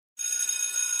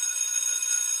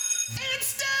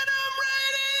It's Denim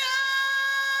Radio!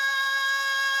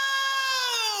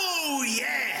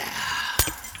 Yeah!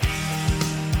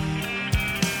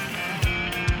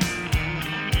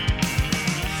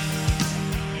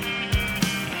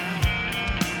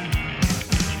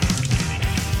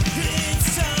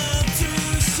 It's time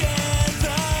to share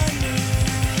the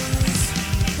news.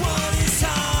 What is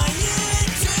high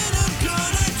and denim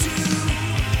gonna do?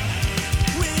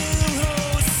 We'll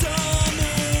host some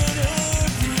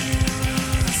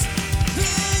interviews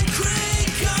and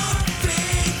crank our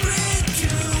favorite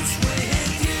tunes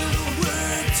with you.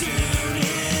 We're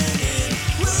tuning in.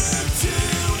 We're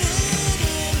tuning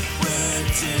in. We're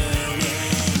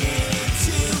tuning in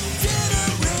to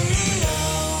Denim Radio.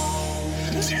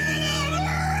 Denim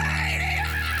Radio!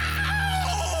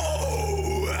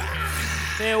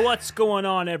 Hey, what's going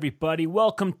on, everybody?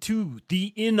 Welcome to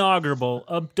the inaugural,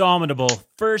 abominable,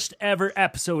 first ever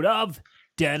episode of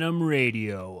Denim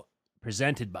Radio,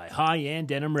 presented by High End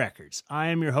Denim Records. I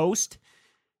am your host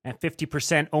and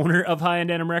 50% owner of High End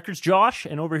Denim Records, Josh,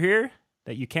 and over here,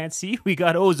 that you can't see, we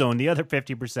got Ozone, the other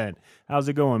 50%. How's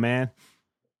it going, man?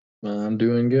 I'm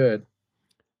doing good.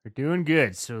 We're doing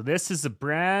good. So this is a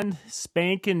brand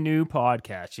spanking new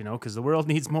podcast, you know, because the world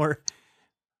needs more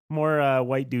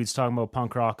white dudes talking about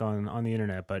punk rock on the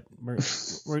internet, but we're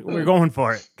going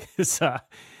for it. 'Cause,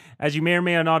 as you may or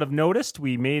may not have noticed,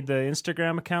 we made the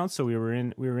Instagram account, so we were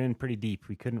in pretty deep.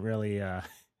 We couldn't really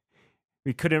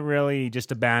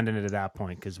just abandon it at that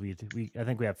point because I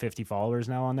think we have 50 followers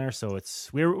now on there, so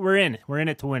we're in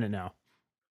it to win it now.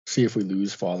 See if we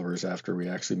lose followers after we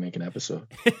actually make an episode.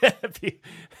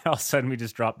 All of a sudden we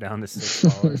just drop down to 6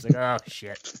 followers. Like, oh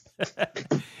shit.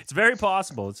 It's very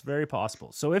possible.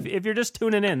 So if you're just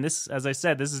tuning in, this, as I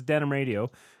said, this is Denim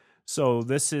Radio. So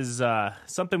this is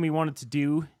something we wanted to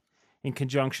do in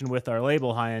conjunction with our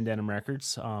label, High End Denim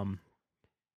Records.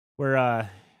 We're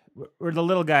the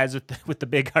little guys with the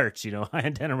big hearts, you know, High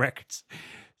End Denim Records.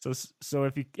 So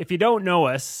if you don't know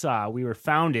us, we were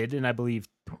founded in, I believe,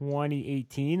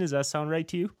 2018. Does that sound right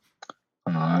to you?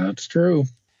 That's true.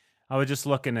 I was just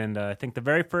looking, and I think the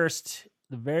very first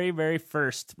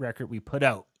record we put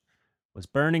out was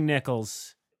Burning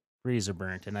Nickels, Freezer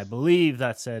Burnt, and I believe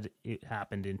that said it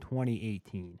happened in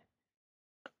 2018.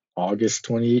 August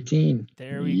 2018.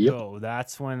 There we go.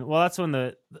 That's when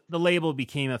the label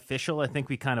became official. I think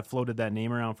we kind of floated that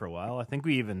name around for a while. I think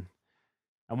we even,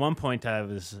 at one point, I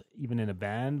was even in a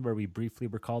band where we briefly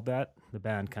were called that. The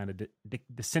band kind of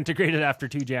disintegrated after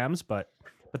 2 jams, but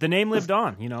the name lived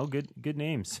on. You know, good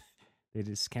names. They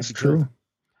just can't be true. killed.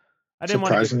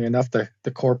 Surprisingly enough, the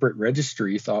corporate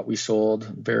registry thought we sold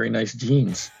very nice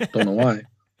jeans. Don't know why.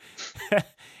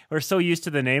 We're so used to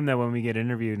the name that when we get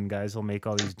interviewed and guys will make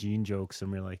all these jean jokes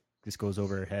and we're like, this goes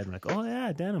over our head. We're like, oh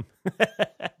yeah, denim.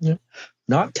 Yeah.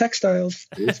 Not textiles.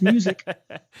 It's music.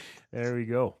 There we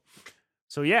go.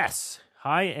 So yes,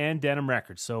 High End Denim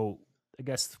Records. So I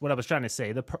guess what I was trying to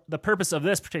say, the purpose of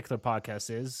this particular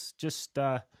podcast is just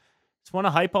want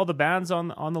to hype all the bands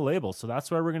on the label. So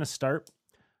that's where we're going to start.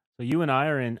 So you and I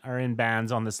are in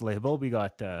bands on this label. We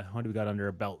got what do we got under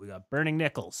our belt? We got Burning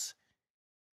Nickels.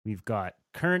 We've got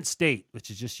Current State, which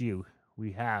is just you.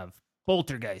 We have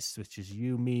Poltergeist, which is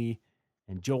you, me,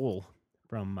 and Joel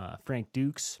from Frank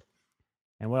Dukes.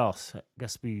 And what else? I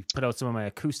guess we put out some of my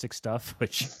acoustic stuff,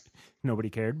 which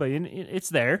nobody cared, but it's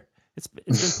there. It's been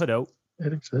put out.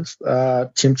 It exists.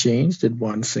 Chimp Change did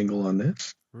one single on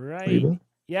this label.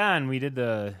 Yeah, and we did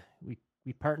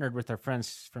we partnered with our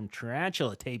friends from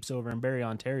Tarantula Tapes over in Barrie,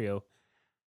 Ontario,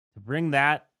 to bring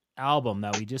that album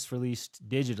that we just released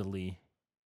digitally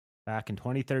back in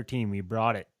 2013. We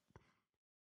brought it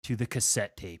to the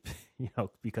cassette tape, you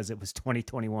know, because it was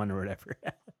 2021 or whatever.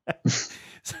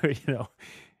 So, you know,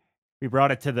 we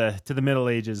brought it to the Middle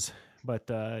Ages. But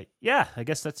yeah, I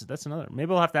guess that's another. Maybe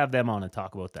we'll have to have them on and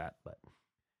talk about that. But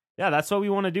yeah, that's what we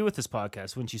want to do with this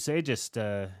podcast. Wouldn't you say? Just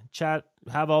chat,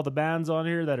 have all the bands on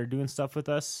here that are doing stuff with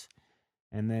us,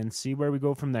 and then see where we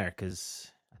go from there.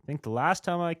 Because I think the last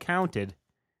time I counted,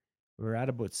 we were at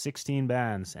about 16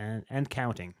 bands and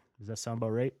counting. Does that sound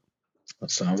about right?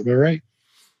 That sounds about right.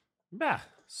 Yeah.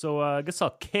 So I guess I'll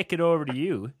kick it over to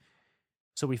you.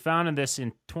 So we founded this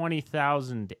in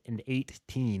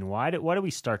 2018. Why did we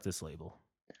start this label?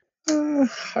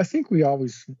 I think we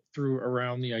always threw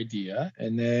around the idea,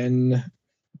 and then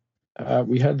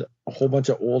we had a whole bunch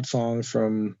of old songs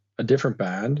from a different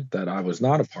band that I was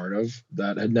not a part of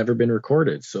that had never been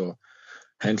recorded. So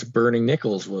hence Burning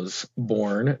Nickels was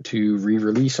born, to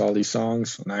re-release all these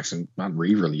songs, and actually not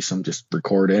re-release them, just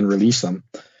record and release them.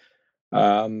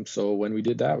 So when we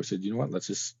did that, we said, you know what, let's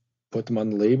just put them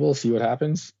on the label, see what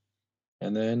happens.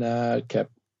 And then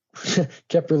kept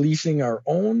kept releasing our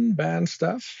own band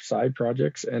stuff, side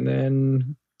projects, and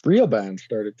then real bands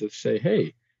started to say,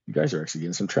 "Hey, you guys are actually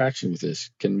getting some traction with this.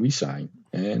 Can we sign?"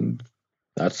 And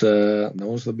those are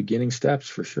the beginning steps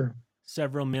for sure.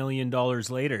 Several $1 million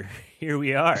later, here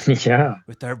we are Yeah,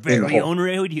 with our very own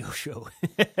radio show.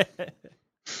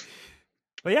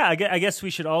 But yeah, I guess we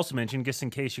should also mention, just in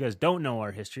case you guys don't know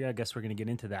our history, I guess we're going to get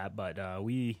into that. But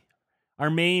our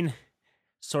main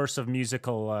source of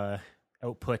musical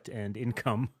output and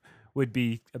income would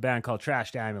be a band called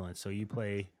Trashed Ambulance. So you've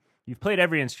played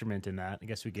every instrument in that. I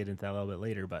guess we get into that a little bit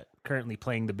later. But currently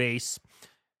playing the bass,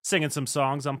 singing some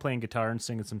songs. I'm playing guitar and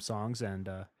singing some songs. And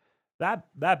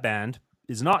that band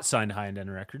is not signed to High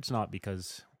Denim Records, not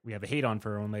because we have a hate on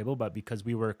for our own label, but because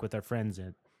we work with our friends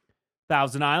at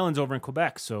Thousand Islands over in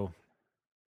Quebec. So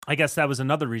I guess that was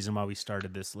another reason why we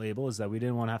started this label, is that we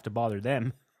didn't want to have to bother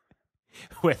them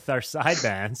with our side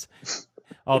bands.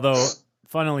 Although,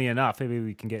 funnily enough, maybe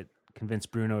we can convince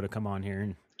Bruno to come on here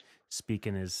and speak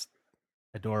in his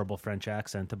adorable French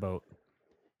accent about.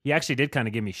 He actually did kind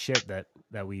of give me shit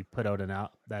that we put out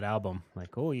that album.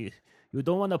 Like, oh, you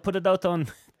don't want to put it out on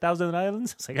Thousand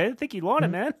Islands? It's like, I didn't think you'd want it,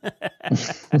 man.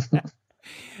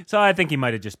 So I think he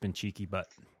might have just been cheeky, but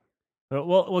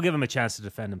we'll give him a chance to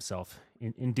defend himself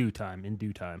in due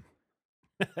time.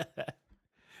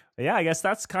 Yeah, I guess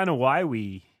that's kind of why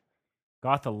we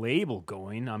got the label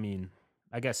going. I mean,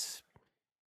 I guess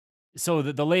so.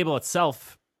 The label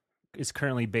itself is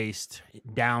currently based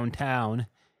downtown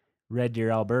Red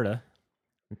Deer, Alberta,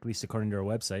 at least according to our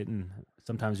website. And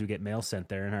sometimes we get mail sent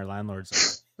there, and our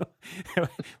landlord's like,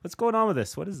 "What's going on with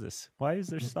this? What is this? Why is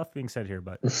there stuff being sent here?"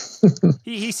 But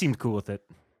he seemed cool with it.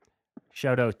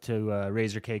 Shout out to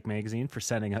Razor Cake Magazine for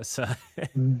sending us a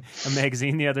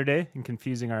magazine the other day and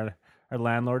confusing our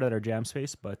landlord at our jam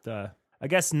space. But I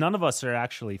guess none of us are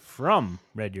actually from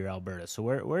Red Deer, Alberta. So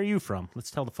where are you from? Let's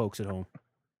tell the folks at home.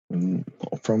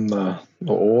 From the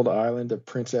old island of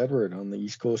Prince Edward on the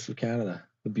east coast of Canada,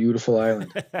 the beautiful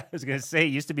island. I was going to say,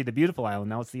 it used to be the beautiful island.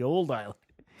 Now it's the old island.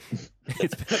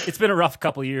 It's been a rough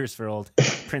couple of years for old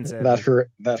Prince Edward.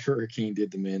 That hurricane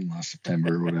did them in last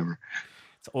September or whatever.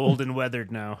 It's old and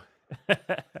weathered now.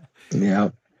 Yeah.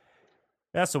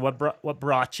 Yeah. So what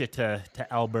brought you to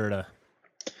Alberta?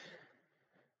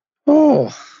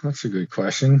 Oh, that's a good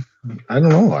question. I don't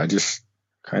know. I just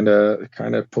kind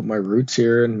of put my roots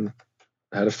here and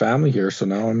had a family here, so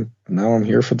now I'm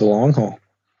here for the long haul.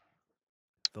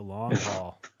 The long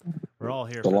haul. We're all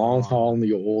here. The long haul in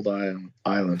the old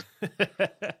island.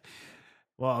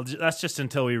 Well, that's just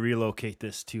until we relocate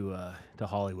this to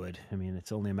Hollywood. I mean,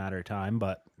 it's only a matter of time,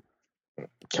 but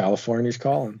California's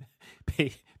calling.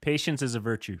 Patience is a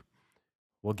virtue.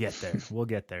 We'll get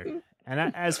there.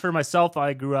 And as for myself,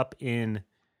 I grew up in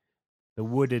the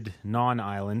wooded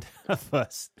non-island of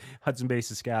Hudson Bay,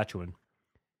 Saskatchewan,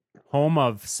 home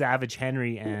of Savage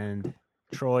Henry and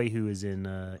Troy, who is in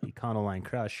Econoline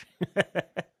Crush,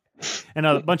 and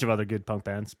a bunch of other good punk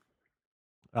bands.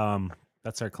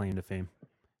 That's our claim to fame.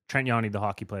 Trent Yanni, the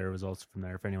hockey player, was also from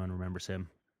there, if anyone remembers him.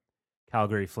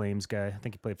 Calgary Flames guy. I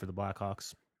think he played for the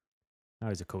Blackhawks. Now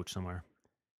he's a coach somewhere.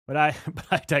 But I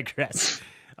digress.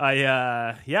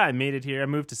 I made it here. I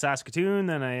moved to Saskatoon,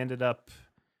 then I ended up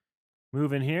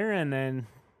moving here, and then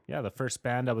the first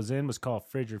band I was in was called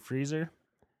Fridge or Freezer.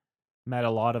 Met a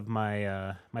lot of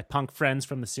my my punk friends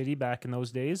from the city back in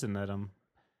those days, and that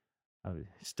I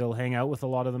still hang out with a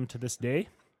lot of them to this day.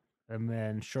 And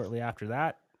then shortly after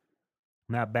that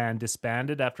band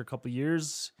disbanded after a couple of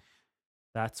years.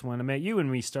 That's when I met you,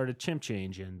 and we started Chimp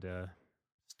Change, and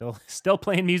still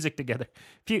playing music together.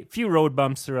 Few road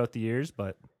bumps throughout the years,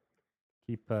 but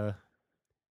keep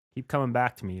coming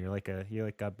back to me. You're like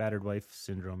a battered wife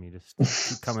syndrome. You just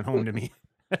keep coming home to me.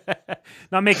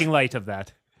 Not making light of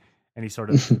that, any sort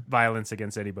of violence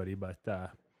against anybody, but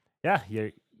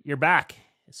you're back.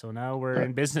 So now we're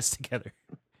in business together.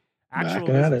 Actual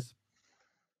Back at business.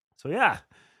 So yeah,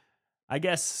 I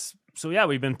guess so. Yeah,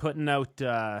 we've been putting out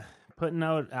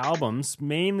albums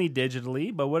mainly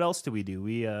digitally, but what else do?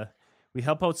 We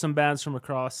help out some bands from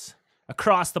across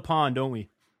the pond, don't we?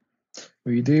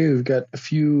 We do. We've got a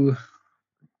few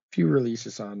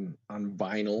releases on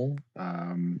vinyl.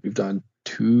 We've done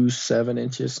 2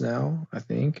 7-inches now, I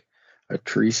think. A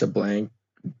Teresa Banks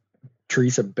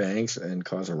and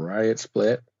Cause a Riot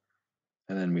split,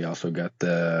 and then we also got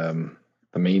the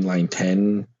Mainline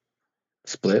 10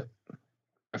 split.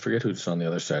 I forget who's on the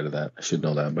other side of that. I should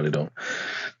know that, but I don't.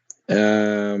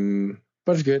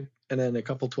 But it's good. And then a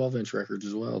couple 12-inch records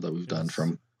as well that we've done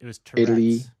from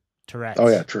Italy. Tourette's. Oh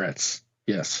yeah, Tourette's.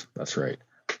 Yes, that's right.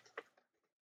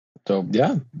 So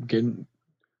yeah,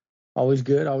 Always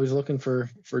good. Always looking for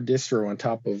distro on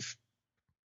top of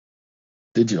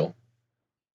digital.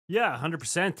 Yeah,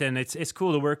 100%. And it's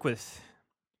cool to work with.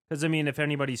 Because, I mean, if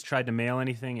anybody's tried to mail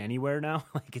anything anywhere now,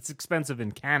 like it's expensive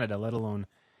in Canada, let alone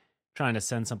trying to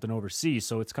send something overseas.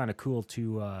 So it's kind of cool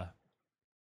to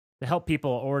help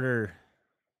people order,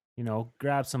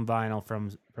 grab some vinyl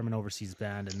from an overseas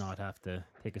band and not have to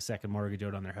take a second mortgage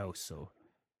out on their house. So,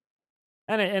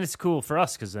 and it's cool for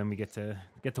us because then we get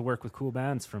to work with cool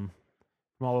bands from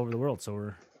all over the world. So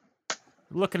we're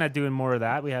looking at doing more of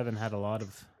that. We haven't had a lot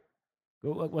of.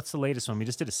 What's the latest one? We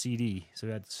just did a CD. So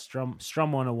we had Strum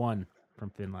 101 from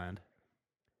Finland.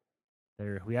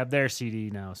 We have their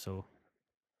CD now, so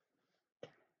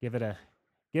give it a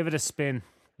spin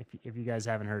if you guys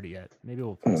haven't heard it yet. Maybe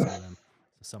we'll play some of them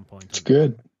at some point. It's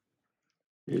good.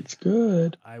 It's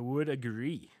good. I would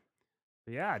agree.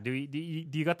 But yeah, do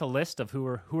you got the list of who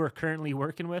are currently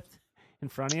working with in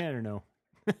front of you or no?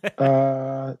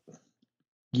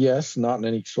 Yes, not in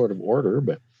any sort of order,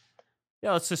 but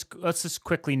yeah, let's just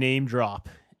quickly name drop.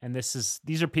 And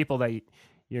these are people that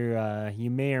you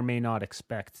may or may not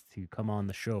expect to come on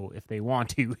the show if they want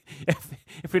to,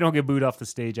 if we don't get booed off the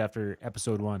stage after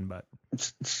episode 1. But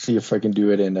let's see if I can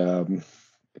do it in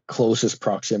closest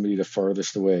proximity to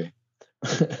farthest away.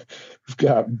 We've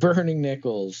got Burning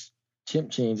Nickels, Chimp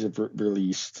Change have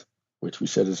released, which we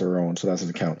said is our own, so that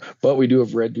doesn't count. But we do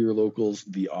have Red Deer Locals,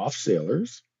 the Off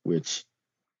Sailors, which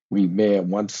we may at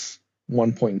one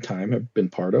point in time have been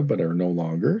part of, but are no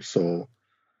longer. So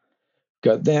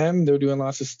got them. They're doing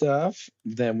lots of stuff.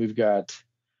 Then we've got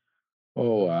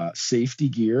Safety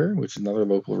Gear, which is another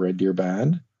local Red Deer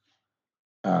band.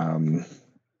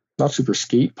 Not super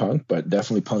skate punk, but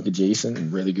definitely punk adjacent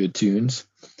and really good tunes.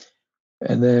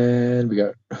 And then we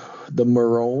got the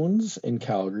Maroons in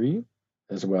Calgary,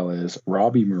 as well as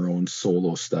Robbie Maroon's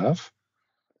solo stuff.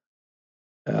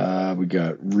 We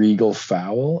got Regal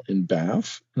Fowl in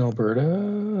Banff in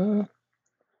Alberta.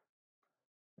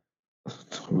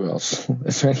 Who else?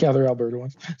 Is there any other Alberta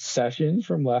ones? Sessions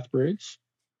from Lethbridge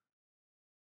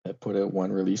that put out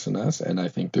one release on us, and I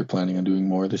think they're planning on doing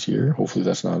more this year. Hopefully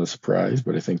that's not a surprise,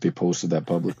 but I think they posted that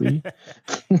publicly.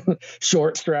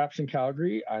 Short Straps in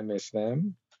Calgary, I miss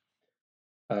them.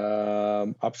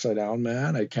 Upside Down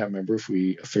Man, I can't remember if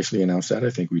we officially announced that.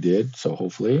 I think we did, so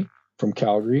hopefully from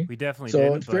Calgary. We definitely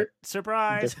did. It's but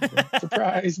surprise!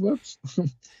 Surprise! Whoops.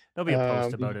 There'll be a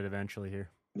post about it eventually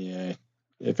here. Yeah.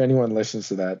 If anyone listens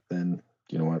to that, then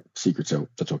you know what? Secret's out.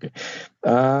 That's okay.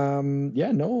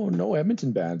 No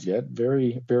Edmonton bands yet.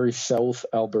 Very, very South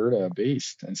Alberta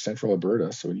based and Central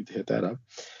Alberta. So we need to hit that up.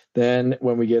 Then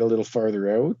when we get a little farther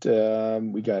out,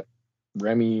 we got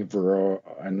Remy Vero.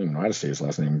 I don't even know how to say his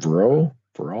last name. Vero?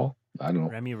 I don't know.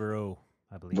 Remy Vero,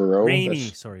 I believe. Vero.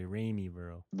 Remy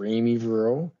Vero. Remy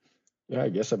Vero. Yeah, I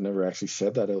guess I've never actually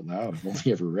said that out loud. I've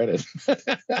only ever read it.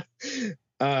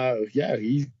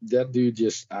 That dude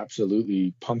just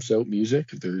absolutely pumps out music.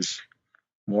 There's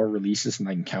more releases than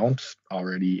I can count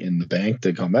already in the bank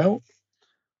to come out.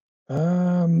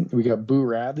 We got Boo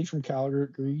Radley from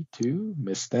Calgary too.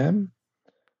 Missed them.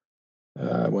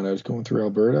 When I was going through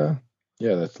Alberta.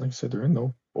 Yeah, that's like I said, they're in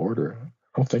no order. I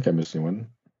don't think I missed anyone.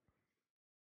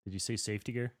 Did you say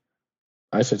Safety Gear?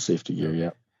 I said Safety Gear,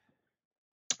 yeah.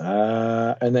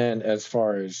 And then as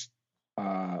far as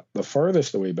the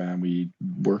farthest away band we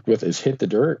worked with is Hit the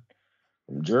Dirt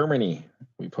from Germany.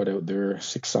 We put out their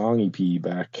 6-song EP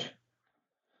back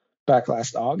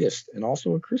last August, and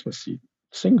also a Christmas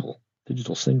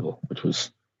digital single, which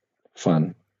was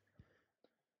fun.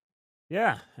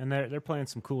 Yeah, and they're playing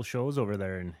some cool shows over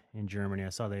there in Germany. I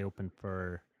saw they opened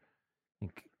for I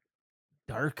think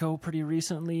Darko pretty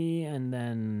recently, and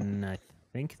then I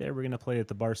think they were going to play at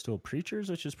the Barstool Preachers,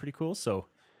 which is pretty cool. So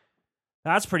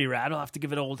that's pretty rad. I'll have to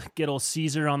get old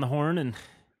Caesar on the horn and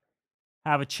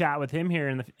have a chat with him here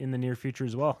in the near future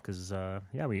as well. Because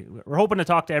we're hoping to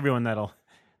talk to everyone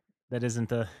that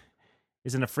isn't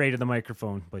afraid of the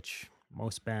microphone, which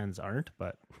most bands aren't.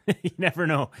 But you never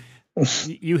know.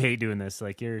 You hate doing this.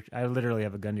 Like I literally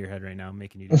have a gun to your head right now,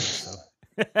 making you do this. So.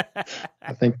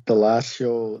 I think the last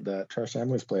show that Trash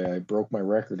Ambulance play, I broke my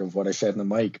record of what I said in the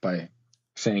mic by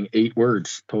saying 8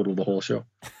 words total the whole show.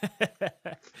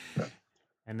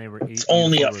 And they were 8. It's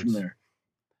only up words. from there.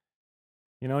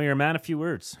 You're a man of few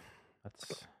words.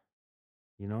 That's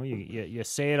you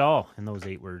say it all in those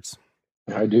 8 words.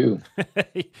 I do.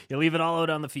 You leave it all out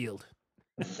on the field.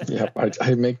 Yeah,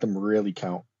 I make them really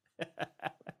count.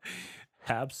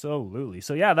 Absolutely.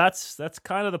 So yeah, that's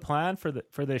kind of the plan for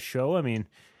this show. I mean,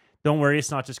 don't worry, it's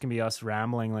not just gonna be us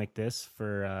rambling like this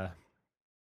for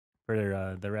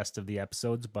the rest of the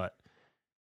episodes, but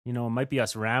it might be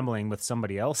us rambling with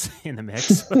somebody else in the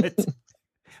mix, but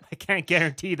I can't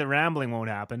guarantee the rambling won't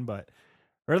happen, but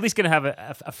we're at least going to have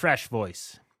a fresh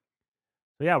voice.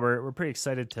 But yeah, we're pretty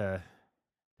excited to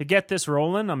get this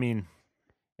rolling. I mean,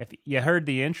 if you heard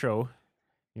the intro,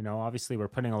 obviously we're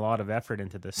putting a lot of effort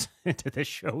into this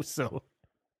show, so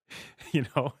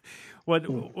what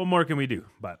more can we do?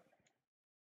 But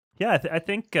yeah, I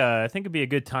think it'd be a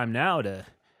good time now to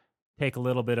take a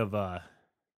little bit of a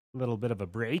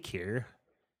break here.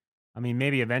 I mean,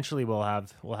 maybe eventually we'll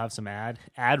have some ad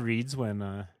reads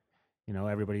when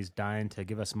everybody's dying to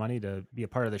give us money to be a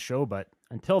part of the show. But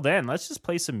until then, let's just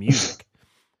play some music.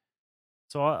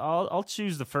 So I'll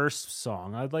choose the first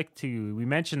song. I'd like to. We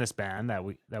mentioned this band that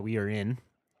we are in,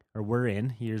 or were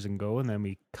in years ago, and then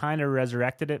we kind of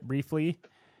resurrected it briefly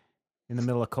in the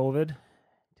middle of COVID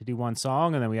to do one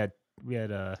song, and then we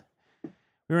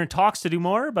were in talks to do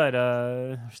more, but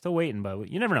we're still waiting. But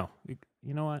you never know.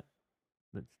 You know what?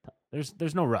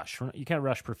 There's no rush. You can't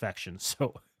rush perfection.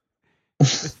 So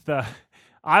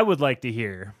I would like to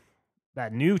hear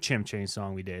that new Chimp Change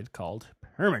song we did called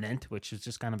Permanent, which is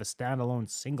just kind of a standalone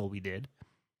single we did.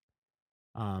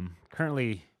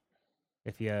 Currently,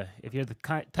 if you're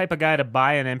the type of guy to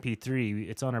buy an MP3,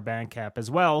 it's on our Bandcamp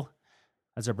as well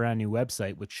as our brand new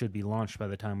website, which should be launched by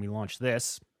the time we launch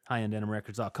this,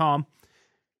 highenddenimrecords.com.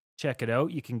 Check it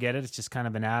out. You can get it. It's just kind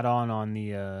of an add-on on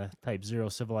the Type Zero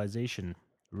Civilization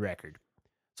record.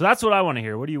 So that's what I want to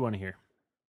hear. What do you want to hear?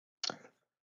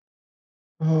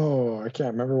 Oh, I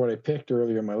can't remember what I picked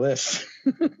earlier in my list.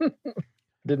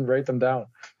 Didn't write them down.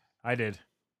 I did.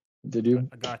 Did you?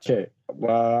 I got you. Okay.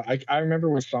 Well, I remember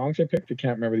what songs I picked. I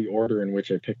can't remember the order in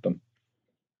which I picked them.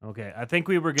 Okay. I think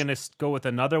we were going to go with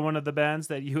another one of the bands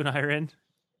that you and I are in.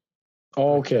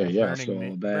 Okay, yeah. So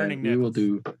Burning then we will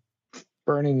do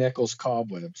Burning Nickels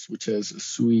Cobwebs, which has a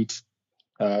sweet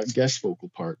guest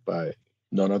vocal part by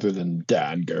none other than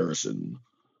Dan Garrison.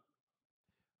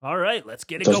 All right, let's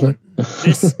get it going.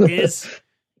 This is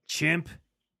Chimp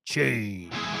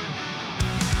Change.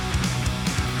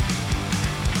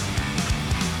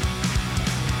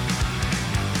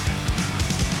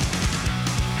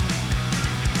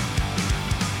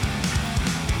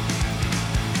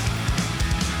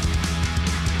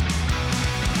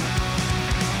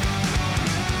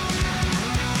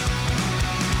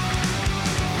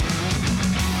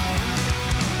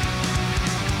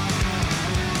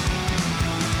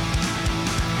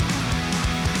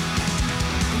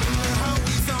 How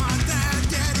we thought that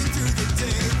getting through the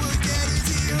day would get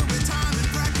easier with time and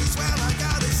practice. Well, I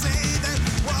gotta say that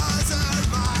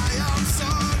wasn't lie. I'm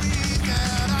sorry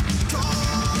that I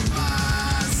told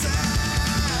myself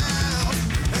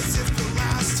as if the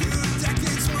last 2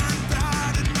 decades weren't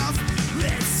bad enough.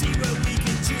 Let's see what we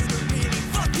can do to really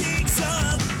fuck things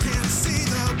up. Can't see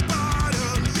the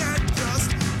bottom yet, just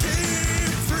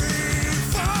keep free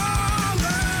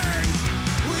falling.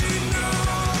 We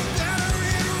know better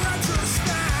in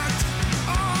retrospect.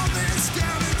 All this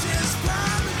damage is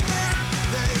permanent.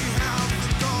 They have the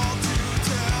gall to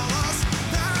tell us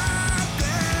that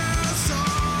they're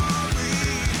sorry.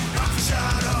 Not a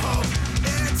shot of hope,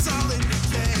 it's all in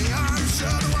decay. I'm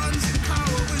sure the ones in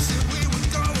power wish that we would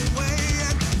go away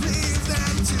and leave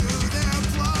them to their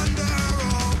plunder.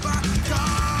 Oh my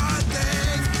God,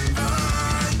 they've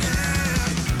earned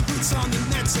it. Boots on the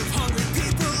necks of hungry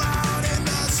people out in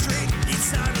the street.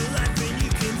 It's not a life when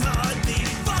you can hardly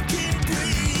fucking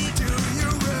breathe. Do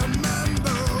you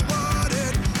remember what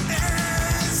it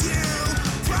is you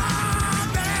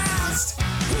promised?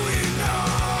 We know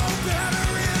better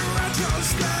in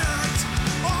retrospect.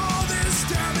 All this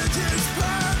damage is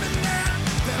permanent.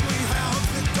 Then we have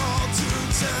the gall to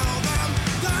tell them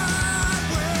that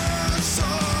we're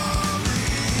sorry.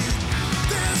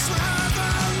 This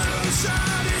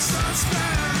revolution is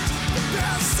suspect.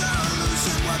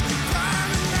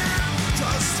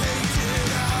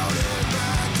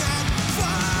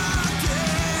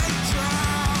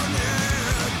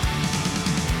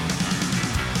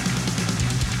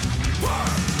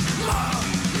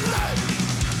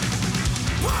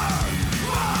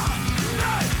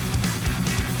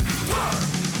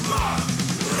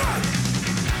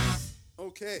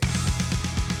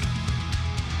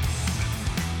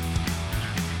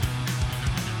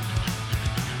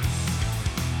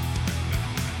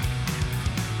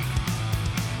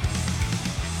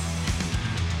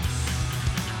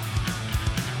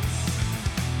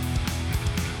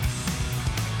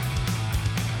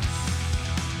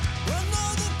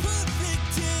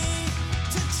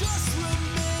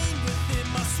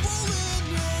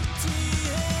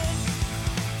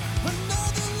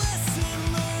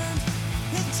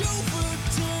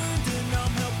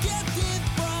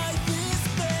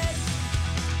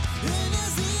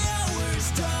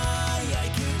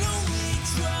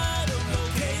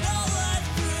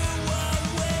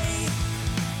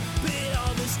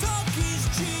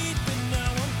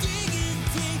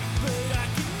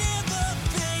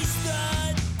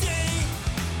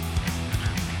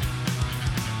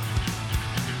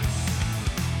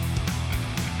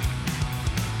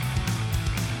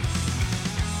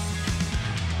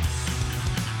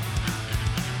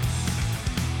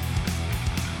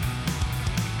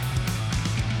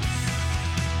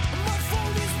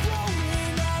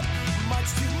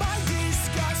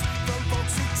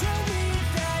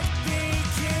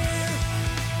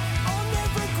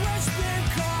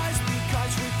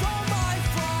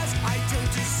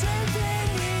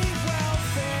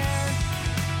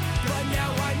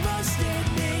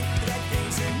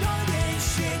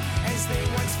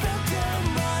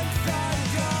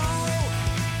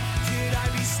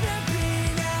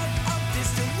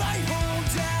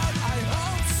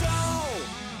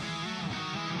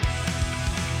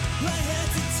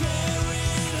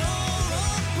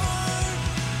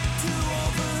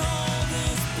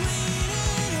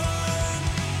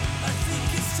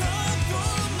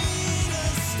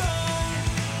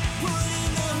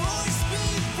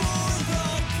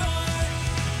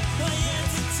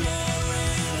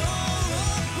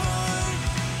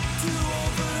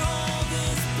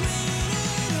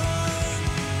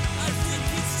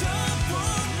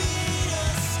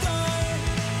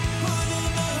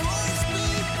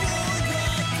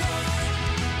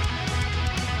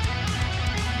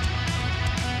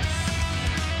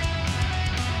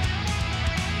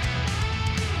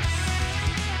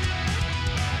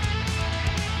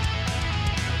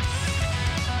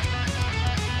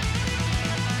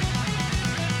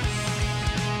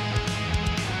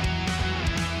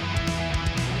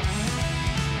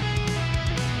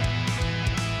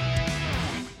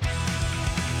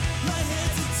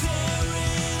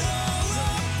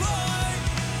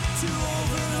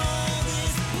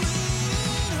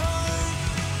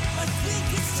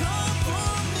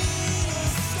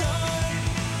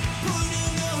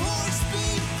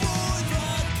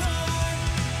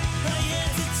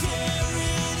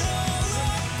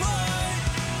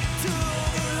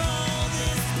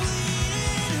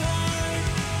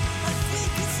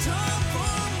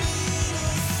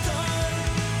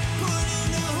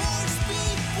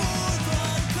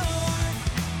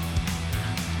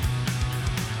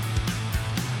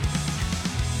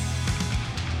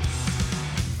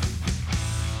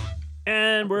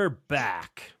 And we're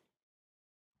back.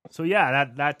 So yeah,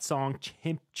 that song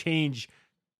Chimp Change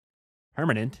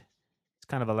Permanent. It's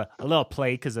kind of a little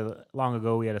play because long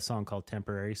ago we had a song called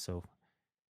Temporary, so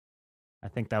I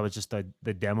think that was just the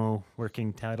demo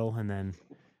working title. And then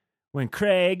when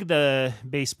Craig, the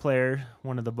bass player,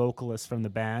 one of the vocalists from the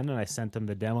band, and I sent him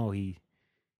the demo, he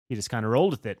just kind of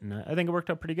rolled with it, and I think it worked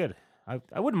out pretty good.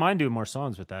 I wouldn't mind doing more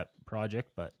songs with that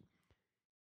project, but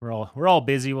we're all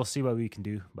busy. We'll see what we can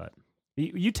do. But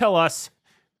you tell us,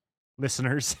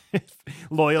 listeners,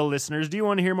 loyal listeners, do you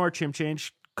want to hear more Chimp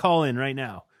Change? Call in right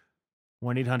now.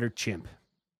 1-800-CHIMP.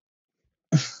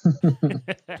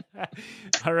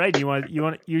 All right,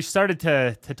 you started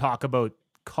to talk about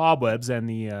Cobwebs and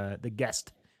the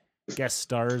guest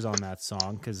stars on that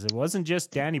song, because it wasn't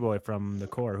just Danny Boy from the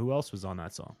Core. Who else was on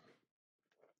that song?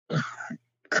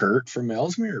 Kurt from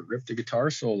Ellesmere ripped the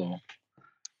guitar solo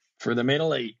for the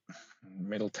middle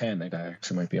 10. It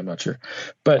actually might be, I'm not sure,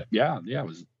 but yeah, that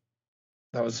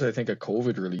was I think a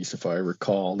COVID release if I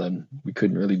recall, and we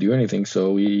couldn't really do anything,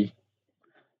 so we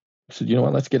said, you know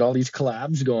what, let's get all these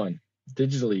collabs going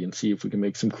digitally and see if we can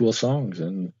make some cool songs,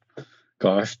 and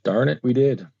gosh darn it, we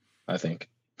did, I think.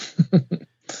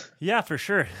 Yeah, for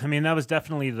sure. I mean, that was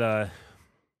definitely that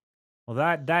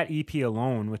EP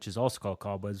alone, which is also called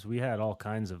Cobwebs, we had all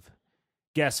kinds of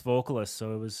guest vocalists,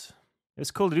 so it was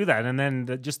cool to do that. And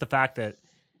then just the fact that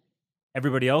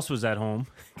everybody else was at home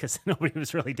because nobody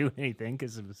was really doing anything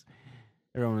because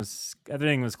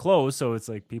everything was closed. So it's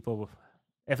like people,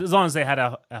 as long as they had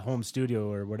a home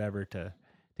studio or whatever to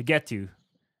get to,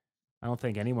 I don't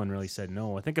think anyone really said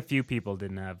no. I think a few people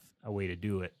didn't have a way to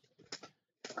do it,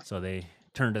 so they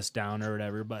turned us down or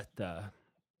whatever. But for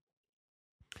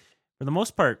the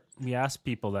most part, we asked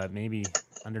people that maybe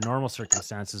under normal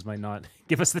circumstances might not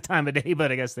give us the time of day,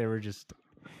 but I guess they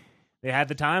had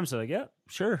the time. So like, yeah,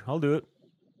 sure, I'll do it.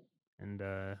 And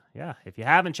yeah, if you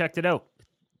haven't checked it out,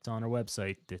 it's on our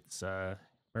website. It's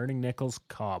Burning Nickels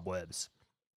Cobwebs.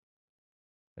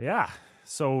 But yeah,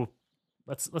 so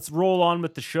let's roll on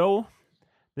with the show.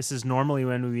 This is normally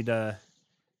when we'd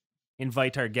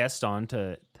invite our guest on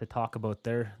to talk about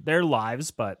their lives,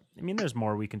 but I mean, there's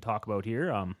more we can talk about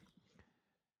here.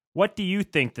 What do you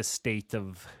think the state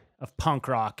of punk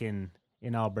rock in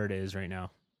Alberta is right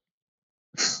now?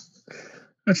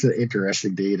 That's an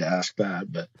interesting day to ask that,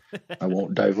 but I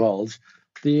won't divulge.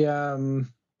 Yeah,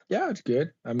 it's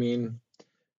good. I mean,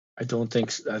 I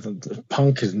think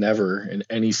punk has never in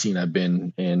any scene I've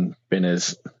been in been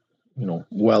as, you know,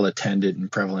 well attended and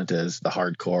prevalent as the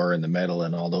hardcore and the metal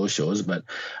and all those shows. But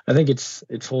I think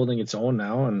it's holding its own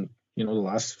now. And, you know, the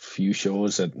last few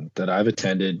shows that I've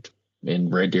attended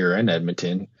in Red Deer and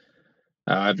Edmonton,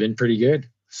 I've been pretty good.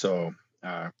 So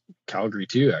Calgary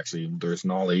too, actually, there's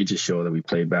an all ages show that we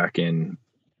played back in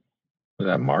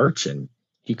that March, and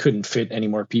he couldn't fit any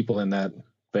more people in that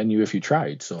venue if you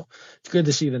tried. So it's good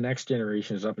to see the next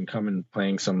generation is up and coming,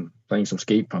 playing some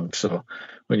skate punk. So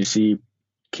when you see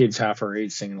kids half our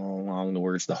age singing along the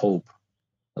words "The Hope,"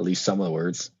 at least some of the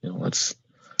words, you know, that's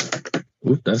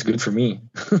good for me.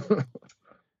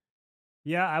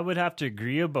 Yeah, I would have to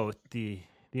agree about the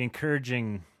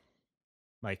encouraging,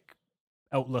 like,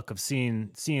 outlook of seeing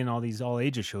all these all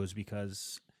ages shows,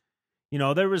 because, you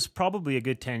know, there was probably a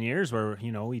good 10 years where,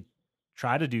 you know, we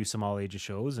try to do some all ages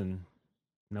shows and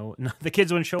no, the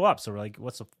kids wouldn't show up. So we're like,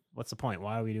 what's the point?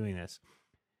 Why are we doing this?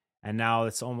 And now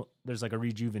there's like a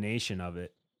rejuvenation of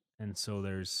it. And so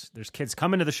there's kids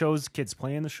coming to the shows, kids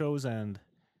playing the shows, and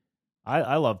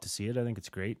I love to see it. I think it's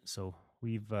great. So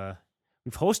we've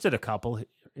hosted a couple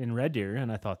in Red Deer,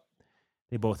 and I thought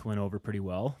they both went over pretty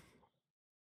well.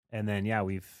 And then, yeah,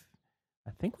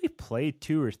 I think we've played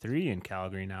 2 or 3 in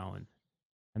Calgary now,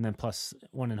 and then plus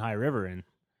one in High River. And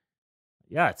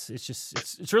yeah,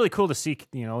 it's really cool to see,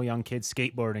 you know, young kids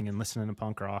skateboarding and listening to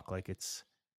punk rock. Like, it's,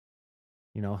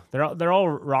 you know, they're all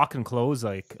rocking clothes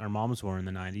like our moms wore in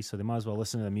the 90s, so they might as well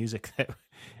listen to the music that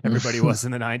everybody was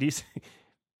in the 90s.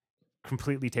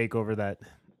 Completely take over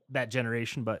that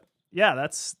generation. But yeah,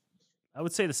 I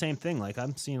would say the same thing. Like,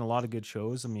 I'm seeing a lot of good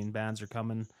shows. I mean, bands are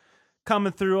coming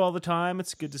through all the time.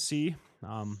 It's good to see.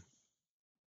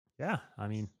 Yeah, I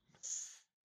mean,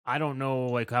 I don't know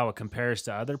like how it compares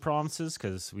to other provinces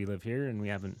because we live here and we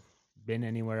haven't been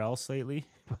anywhere else lately.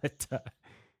 But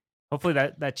hopefully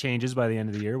that changes by the end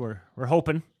of the year. We're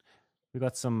hoping. We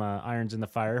got some irons in the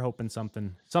fire, hoping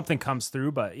something comes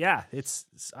through. But yeah,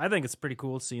 I think it's pretty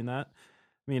cool seeing that.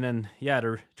 I mean, and yeah,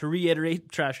 to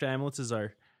reiterate, Trash Ambulance is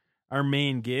our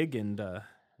main gig, and I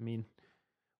mean,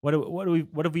 what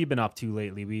have we been up to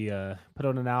lately? We put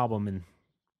out an album in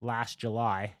last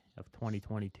July of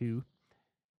 2022,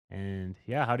 and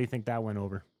yeah, how do you think that went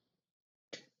over?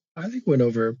 I think went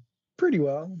over pretty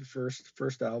well. The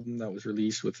first album that was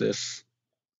released with this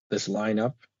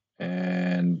lineup,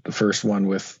 and the first one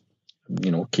with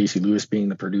Casey Lewis being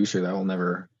the producer, that will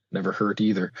never hurt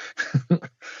either.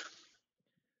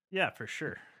 Yeah, for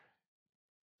sure.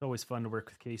 It's always fun to work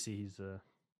with Casey.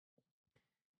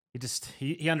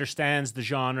 He understands the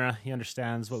genre. He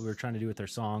understands what we were trying to do with our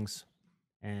songs,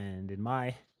 and in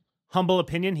my humble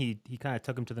opinion, he kind of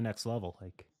took him to the next level.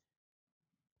 Like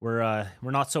we're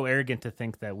not so arrogant to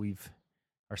think that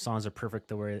our songs are perfect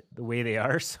the way they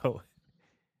are. So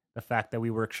the fact that we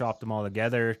workshopped them all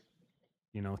together,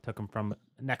 took them from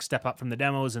next step up from the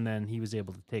demos, and then he was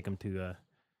able to take them to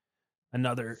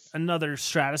another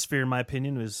stratosphere. In my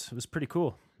opinion, was pretty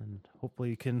cool, and hopefully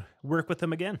you can work with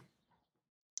him again.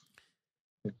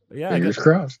 But yeah, Fingers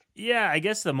crossed. Yeah, I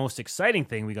guess the most exciting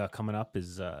thing we got coming up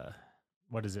is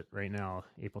what is it right now?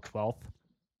 April 12th.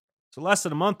 So less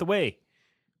than a month away.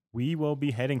 We will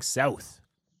be heading south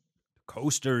to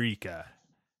Costa Rica.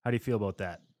 How do you feel about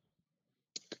that?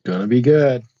 Gonna be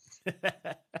good.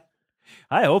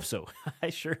 I hope so. I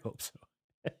sure hope so.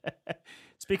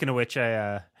 Speaking of which,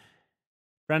 a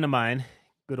friend of mine,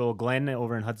 good old Glenn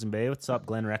over in Hudson Bay. What's up,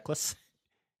 Glenn Reckless?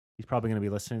 He's probably going to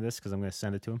be listening to this because I'm going to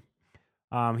send it to him.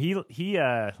 He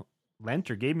lent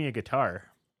or gave me a guitar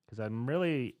because I'm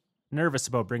really nervous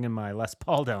about bringing my Les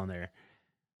Paul down there.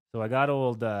 So I got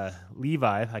old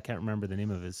Levi. I can't remember the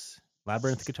name of his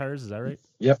Labyrinth guitars. Is that right?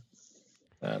 Yep.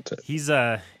 That's it. He's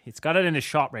got it in his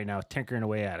shop right now, tinkering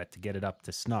away at it to get it up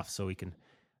to snuff, so I can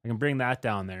bring that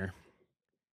down there.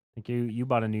 I think you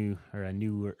bought a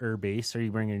newer bass, or are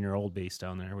you bringing your old bass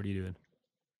down there? What are you doing?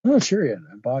 I'm not sure yet.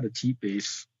 I bought a cheap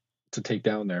bass to take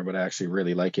down there, but I actually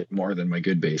really like it more than my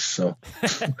good bass. So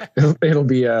it'll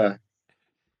be a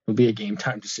game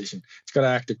time decision. It's got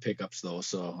active pickups though,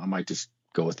 so I might just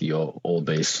go with the old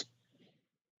bass.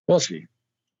 We'll see.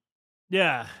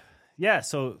 Yeah.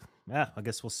 So I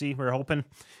guess we'll see. We're hoping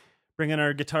bringing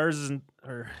our guitars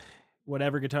or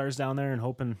whatever guitars down there, and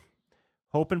hoping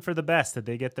for the best, that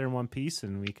they get there in one piece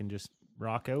and we can just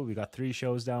rock out. We got 3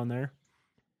 shows down there.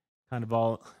 Kind of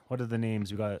all, what are the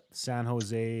names? We got San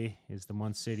Jose is the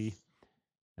one city,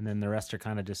 and then the rest are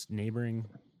kind of just neighboring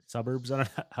suburbs. I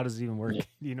don't know. How does it even work? Yeah.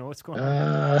 Do you know what's going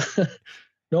on?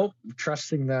 Nope.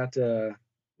 Trusting that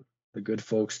the good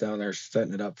folks down there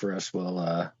setting it up for us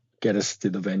will get us to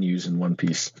the venues in one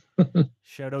piece.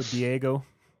 Shout out Diego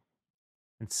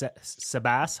and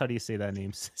Sebas. How do you say that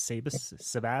name?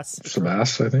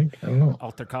 Sebas, I think. I don't know.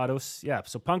 Altercados. Yeah.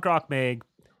 So Punk Rock Mag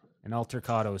and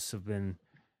Altercados have been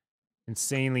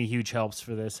insanely huge helps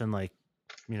for this, and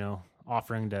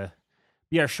offering to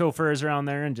be our chauffeurs around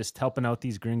there and just helping out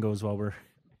these gringos while we're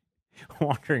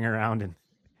wandering around in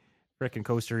frickin'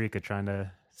 Costa Rica trying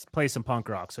to play some punk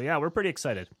rock. So yeah, we're pretty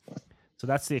excited. So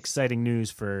that's the exciting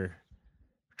news for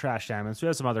Trash Diamonds. We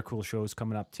have some other cool shows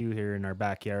coming up too here in our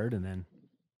backyard, and then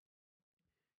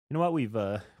you know what, we've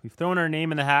thrown our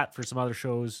name in the hat for some other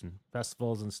shows and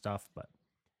festivals and stuff, but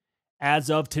as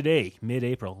of today,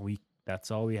 mid-April,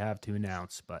 that's all we have to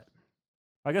announce. But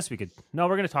I guess we're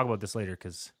going to talk about this later,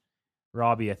 because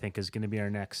Robbie, I think, is going to be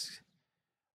our next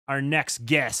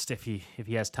guest if he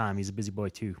has time. He's a busy boy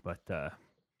too, but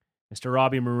Mr.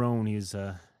 Robbie Marone, he's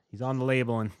on the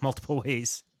label in multiple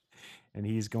ways, and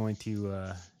he's going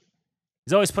to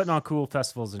he's always putting on cool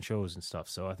festivals and shows and stuff.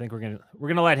 So I think we're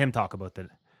gonna let him talk about the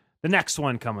next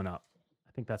one coming up.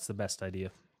 I think that's the best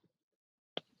idea.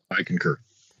 I concur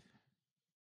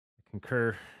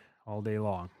all day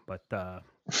long. But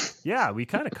yeah, we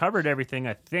kind of covered everything.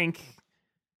 I think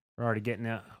we're already getting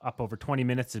up over 20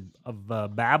 minutes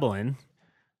of babbling.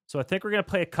 So I think we're going to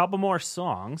play a couple more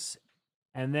songs.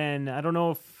 And then I don't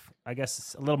know if, I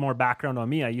guess a little more background on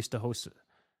me. I used to host a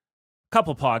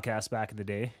couple podcasts back in the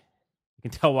day. You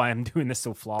can tell why I'm doing this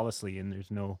so flawlessly, and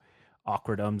there's no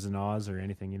awkward ums and ahs or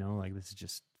anything, like this is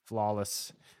just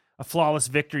a flawless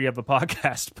victory of a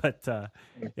podcast. But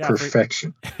yeah,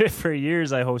 perfection. For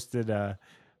years I hosted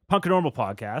Punk and Normal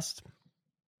podcast,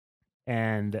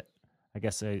 and I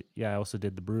guess I also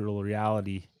did the Brutal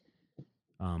Reality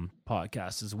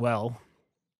podcast as well,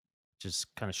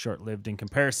 just kind of short-lived in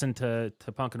comparison to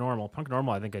Punk and Normal. Punk and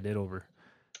Normal, I think I did over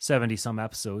 70 some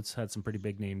episodes, had some pretty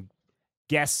big name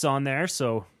guests on there,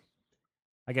 so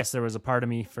I guess there was a part of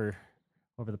me for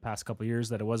over the past couple of years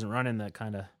that it wasn't running that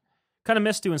kind of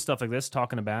missed doing stuff like this,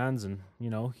 talking to bands, and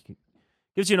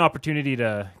gives you an opportunity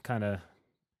to kind of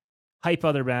hype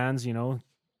other bands,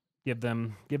 give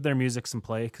their music some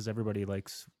play, because everybody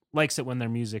likes it when their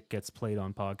music gets played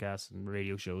on podcasts and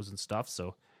radio shows and stuff.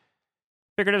 So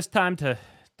figured it was time to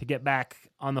get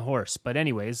back on the horse. But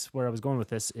anyways, where I was going with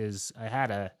this is I had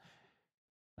a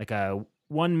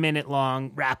 1 minute long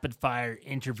rapid fire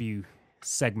interview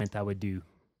segment I would do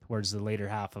towards the later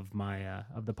half of my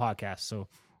of the podcast. So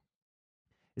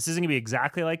this isn't gonna be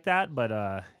exactly like that,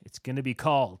 but it's gonna be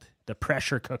called the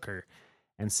pressure cooker.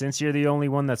 And since you're the only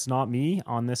one that's not me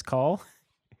on this call,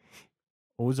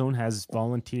 Ozone has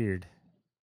volunteered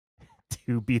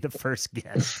to be the first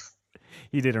guest.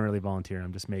 He didn't really volunteer.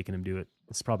 I'm just making him do it.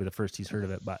 It's probably the first he's heard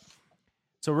of it. But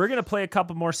so we're gonna play a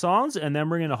couple more songs, and then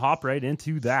we're gonna hop right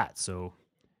into that. So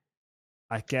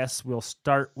I guess we'll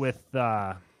start with.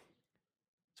 So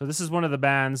this is one of the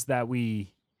bands that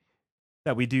we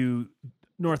do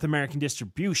North American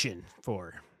distribution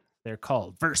for. They're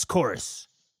called Verse Chorus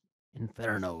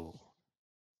Inferno,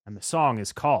 and the song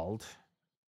is called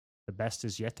 "The Best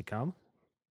Is Yet to Come."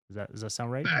 Does that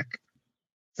sound right? Back.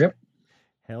 Yep.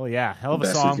 Hell yeah, hell of a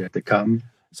Best song. Is Yet to Come.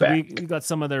 So back. we got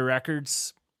some of their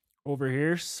records over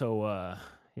here. So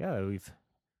yeah, we've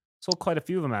sold quite a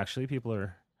few of them actually. People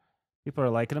are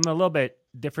liking them. A little bit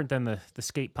different than the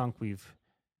skate punk we've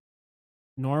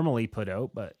normally put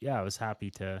out, but yeah, I was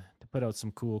happy to put out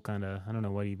some cool kind of, I don't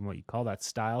know what you call that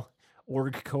style,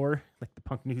 orgcore, like the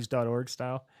punknews.org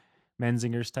style,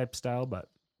 Menzingers type style. But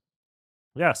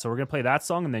yeah, so we're gonna play that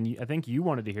song, and then I think you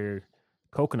wanted to hear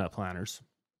Coconut Planners.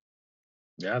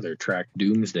 Yeah, their track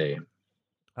Doomsday.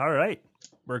 All right,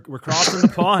 we're crossing the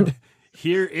pond.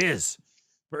 Here is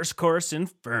Verse Chorus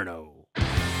Inferno.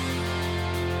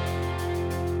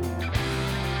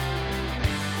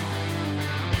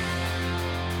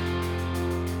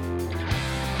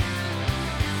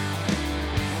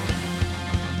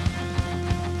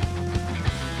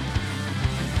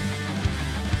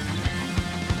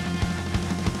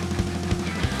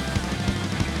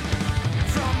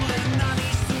 From the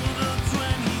 90s to the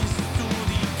 20s to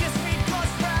the kiss me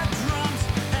cause bad drums,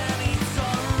 and it's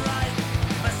alright,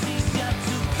 but she's yet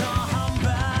to come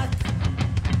back.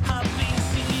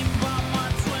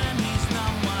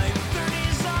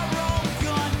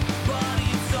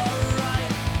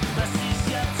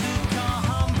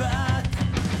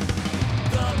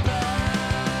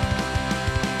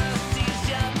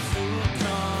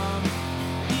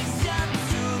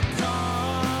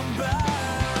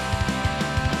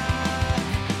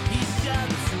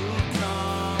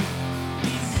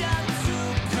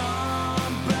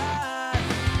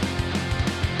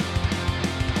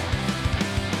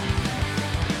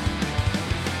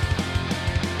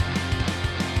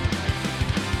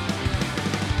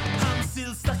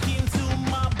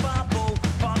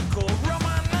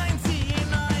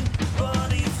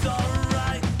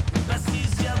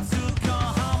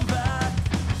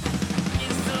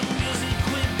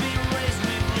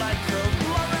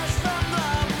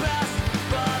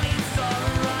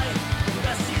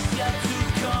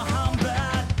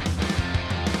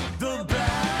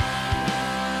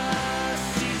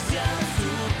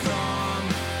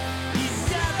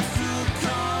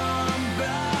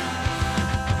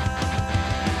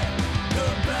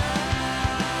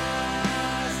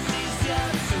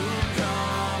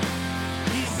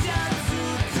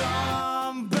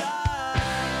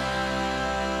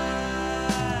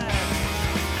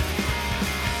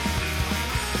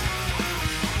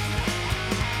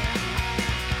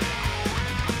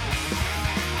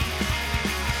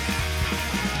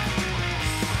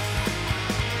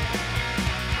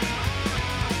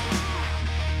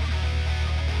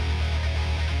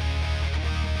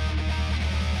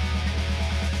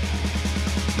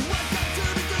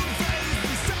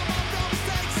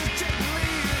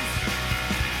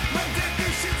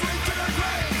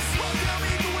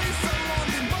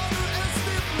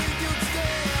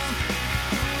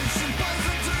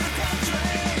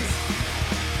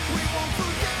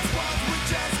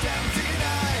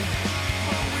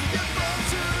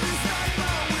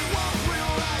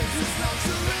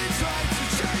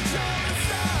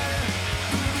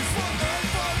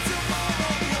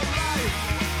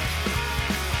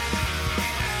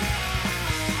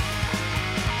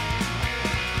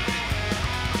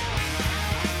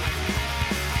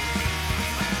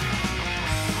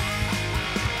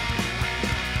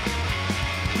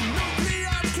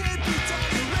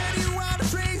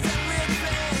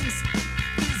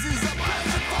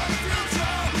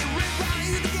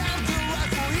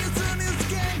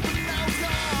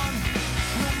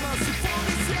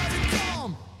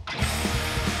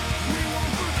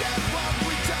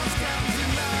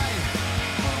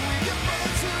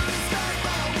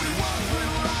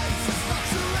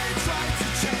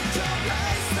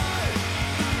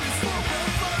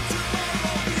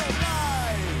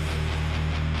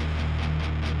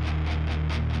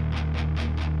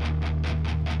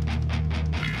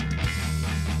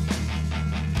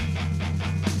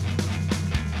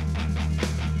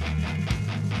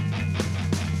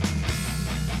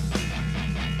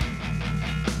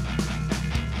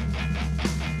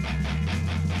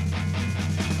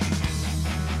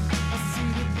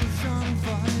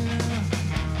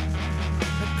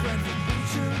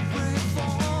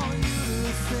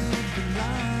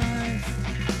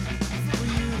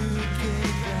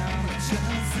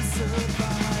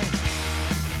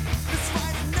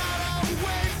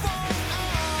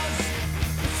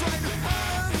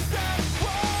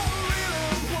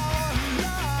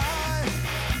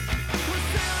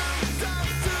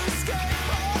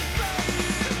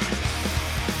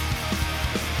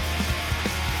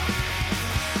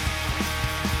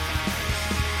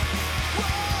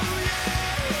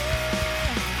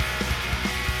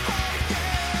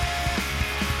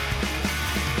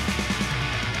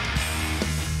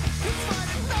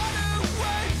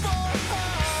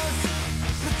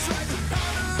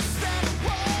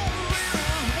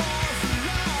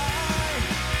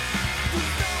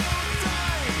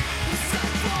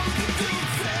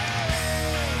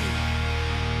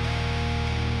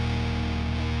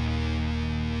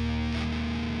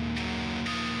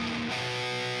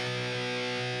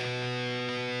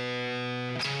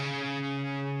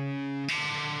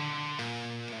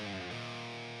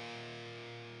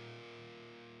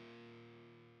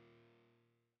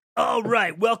 All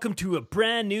right, welcome to a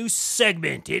brand new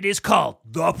segment. It is called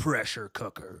The Pressure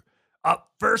Cooker.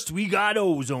 Up first, we got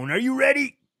Ozone. Are you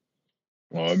ready?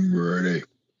 I'm ready.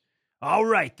 All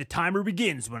right, the timer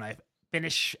begins when I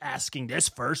finish asking this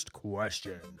first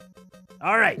question.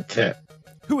 All right. Okay.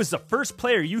 Who is the first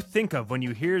player you think of when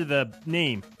you hear the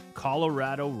name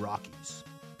Colorado Rockies?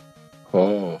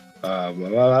 Oh,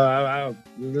 the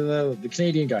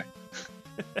Canadian guy.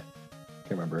 Can't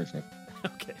remember his name.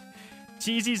 Okay.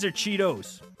 Cheesies or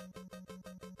Cheetos?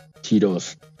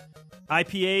 Tito's.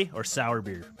 IPA or sour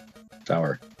beer?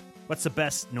 Sour. What's the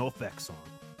best NoFX song?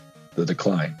 The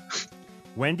Decline.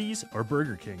 Wendy's or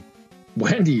Burger King?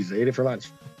 Wendy's. Ate it for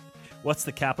lunch. What's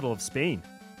the capital of Spain?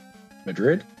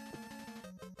 Madrid.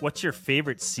 What's your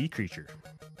favorite sea creature?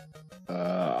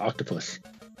 Octopus.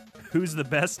 Who's the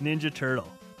best Ninja Turtle?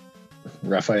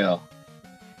 Raphael.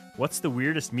 What's the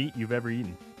weirdest meat you've ever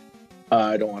eaten?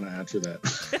 I don't want to answer that.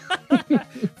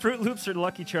 Fruit Loops or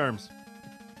Lucky Charms?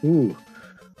 Ooh.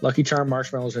 Lucky Charm,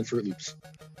 marshmallows, and Fruit Loops.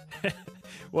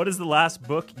 What is the last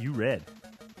book you read?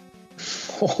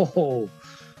 Oh.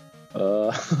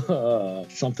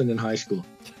 Something in high school.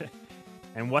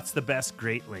 And what's the best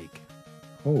Great Lake?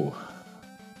 Oh.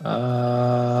 I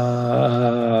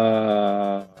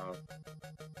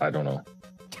don't know.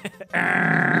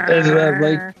 Is that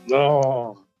like...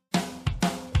 Oh.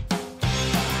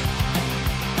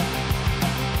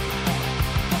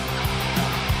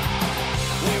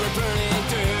 We were burning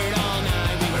dirt all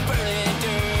night, we were burning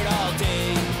dirt all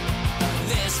day.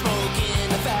 There's smoke in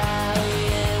the valley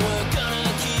and we're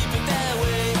gonna keep it that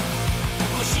way.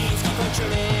 Machines keep on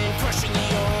churning, crushing the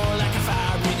ore like a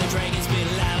fire-breathing dragon spit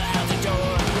lava out the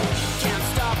door. Can't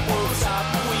stop, won't stop,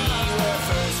 we were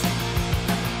first.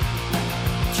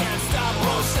 Can't stop,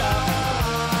 won't stop,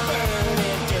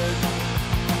 burning dirt.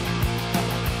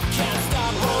 Can't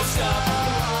stop, won't stop,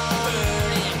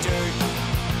 burning dirt.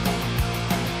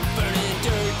 Burning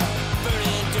dirt,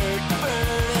 burning dirt,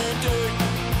 burning dirt.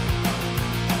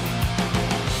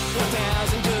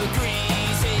 1,000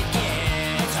 degrees, it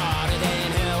gets hotter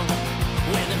than hell.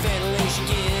 When the ventilation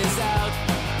gives out,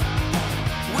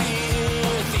 we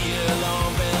hear the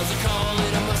alarm bells. They call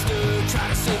it a muster, try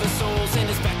to save our souls. Send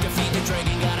us back to feed the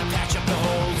dragon, gotta patch up the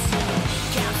holes.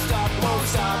 Can't stop, won't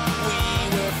stop, we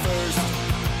were first.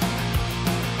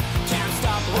 Can't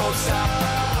stop, won't stop,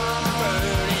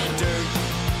 burning dirt.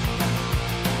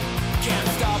 Can't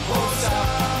stop, won't stop,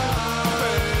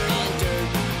 burning dirt.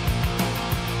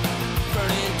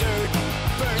 Burning dirt,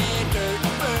 burning dirt,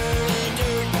 burning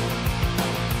dirt.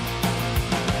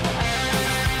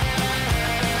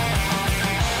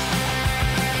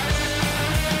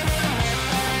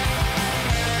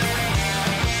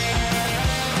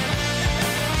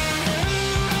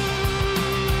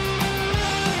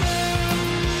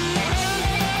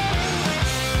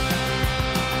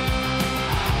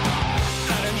 I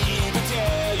don't need to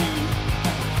tell you,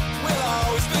 we'll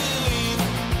always believe.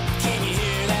 Can you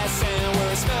hear that sound?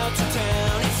 We're a smelter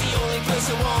town, it's the only place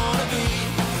I wanna be.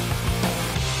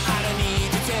 I don't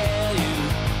need to tell you,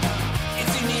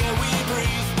 it's in the air we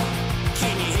breathe.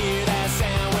 Can you hear that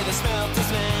sound? We're the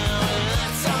smelters now, and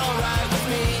that's alright with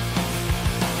me.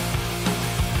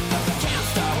 Can't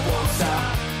stop, won't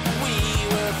stop, we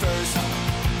were first.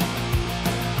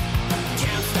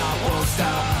 Can't stop, won't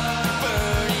stop,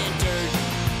 burning dirt.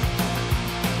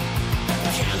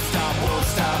 Can't stop, won't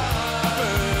stop,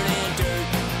 burning dirt.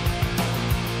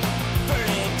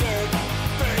 Burning dirt,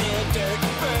 burning dirt,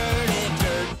 burning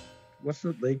dirt. What's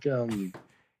the lake?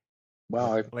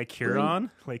 Wow. Lake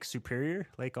Huron? Lake Superior?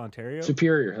 Lake Ontario?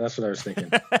 Superior. That's what I was thinking.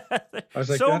 I was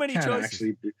like, So that many can't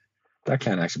choices. that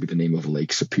can't actually be the name of a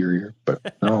lake, Superior.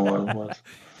 But no, it was.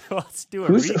 Let's do a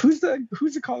Who's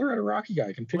the Colorado Rocky guy?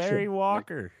 I can picture Larry him.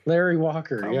 Walker. Larry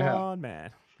Walker. Come yeah. on,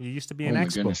 man. You used to be Oh an my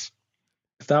expo. goodness.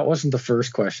 If that wasn't the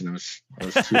first question, I was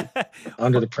too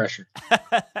under the pressure.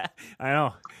 I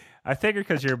know. I figured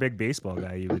because you're a big baseball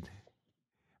guy, you would.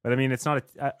 But I mean, it's not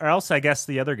a. Or else, I guess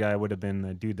the other guy would have been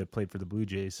the dude that played for the Blue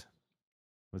Jays.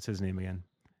 What's his name again?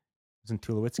 Wasn't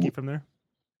Tulowitzki from there?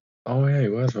 Oh yeah, he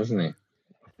was, wasn't he?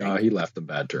 Oh, he left in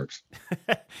bad terms.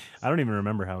 I don't even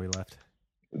remember how he left.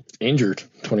 Injured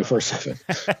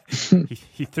 24/7.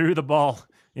 He threw the ball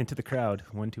into the crowd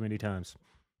one too many times.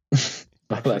 That's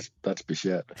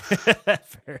shit.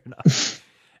 Fair enough.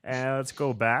 And let's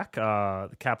go back. The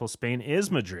capital of Spain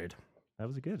is Madrid. That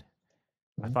was good.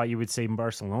 I thought you would say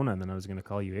Barcelona, and then I was going to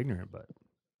call you ignorant, but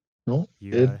No,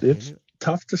 you, it's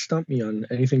tough to stump me on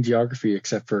anything geography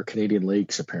except for Canadian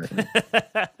lakes, apparently.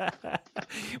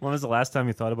 When was the last time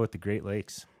you thought about the Great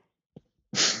Lakes?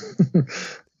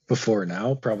 before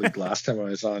now. Probably the last time I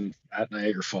was on at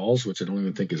Niagara Falls, which I don't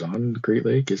even think is on the Great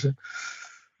Lake, is it?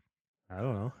 I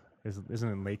don't know.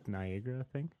 Isn't it Lake Niagara a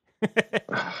thing?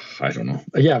 I don't know.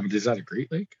 Yeah, but is that a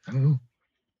Great Lake? I don't know.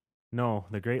 No,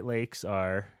 the Great Lakes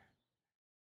are.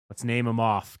 Let's name them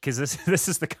off, because this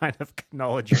is the kind of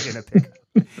knowledge you're gonna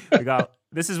pick. We got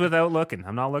this is without looking.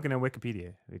 I'm not looking at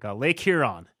Wikipedia. We got Lake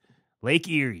Huron, Lake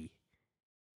Erie,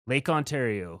 Lake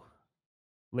Ontario,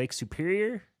 Lake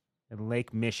Superior, and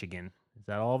Lake Michigan. Is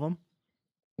that all of them?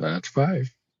 That's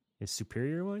 5. Is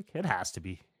Superior Lake? It has to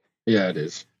be. Yeah, it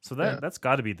is. So that's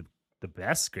got to be the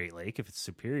best Great Lake if it's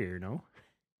Superior, no?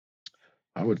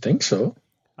 I would think so.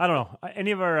 I don't know.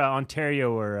 Any of our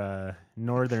Ontario or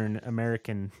Northern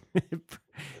American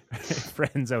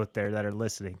friends out there that are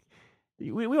listening,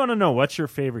 we want to know, what's your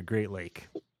favorite Great Lake?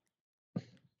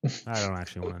 I don't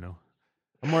actually want to know.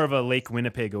 I'm more of a Lake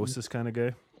Winnipegosis kind of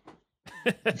guy.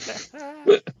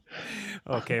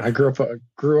 Okay. I grew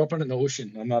up on an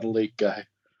ocean. I'm not a lake guy.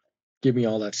 Give me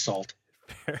all that salt.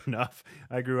 Fair enough.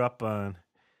 I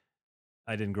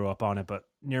didn't grow up on it, but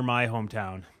near my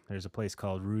hometown, there's a place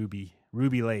called Ruby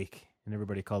Lake, and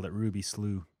everybody called it Ruby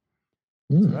Slough.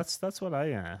 So that's what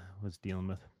I was dealing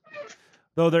with.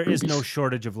 Though there is no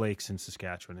shortage of lakes in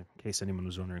Saskatchewan, in case anyone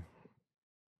was wondering.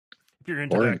 If you're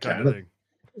into that kind of thing.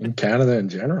 In Canada in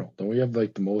general, don't we have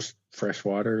like the most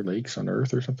freshwater lakes on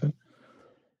Earth or something?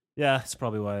 Yeah, that's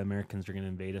probably why Americans are going to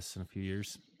invade us in a few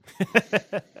years.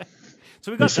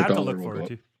 So we got that to look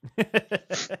forward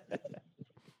to.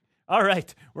 All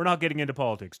right, we're not getting into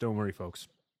politics. Don't worry, folks.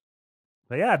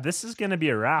 But yeah, this is going to be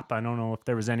a wrap. I don't know if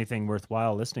there was anything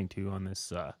worthwhile listening to on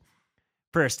this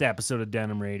first episode of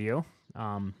Denim Radio.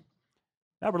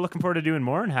 Yeah, we're looking forward to doing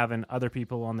more and having other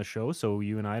people on the show, so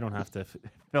you and I don't have to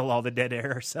fill all the dead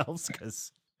air ourselves.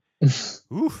 Because,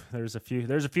 there's a few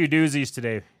doozies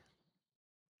today.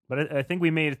 But I think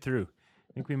we made it through.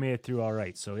 All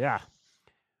right. So yeah,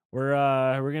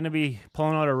 we're gonna be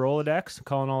pulling out our Rolodex,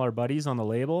 calling all our buddies on the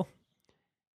label.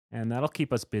 And that'll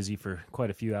keep us busy for quite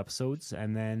a few episodes.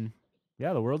 And then,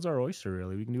 yeah, the world's our oyster,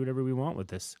 really. We can do whatever we want with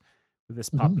this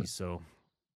puppy. So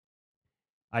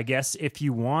I guess if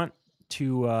you want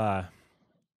to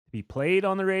be played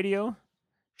on the radio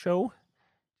show,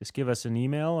 just give us an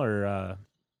email or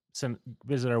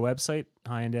visit our website,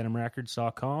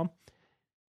 highenddenimrecords.com.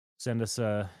 Send us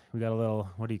we got a little,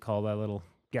 what do you call that little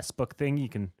guest book thing? You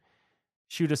can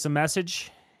shoot us a message.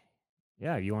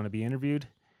 Yeah, you want to be interviewed.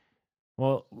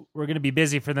 Well, we're going to be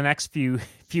busy for the next few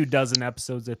dozen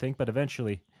episodes, I think, but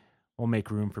eventually we'll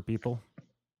make room for people.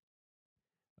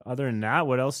 Other than that,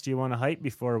 what else do you want to hype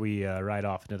before we ride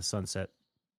off into the sunset?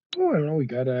 Oh, I don't know. We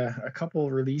got a couple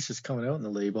of releases coming out in the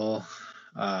label.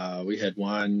 We had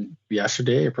one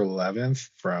yesterday, April 11th,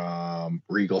 from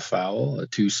Regal Fowl, a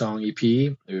 2-song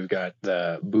EP. We've got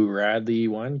the Boo Radley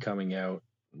one coming out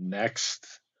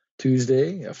next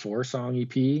Tuesday, a 4-song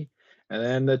EP. And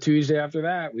then the Tuesday after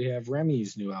that, we have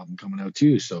Remy's new album coming out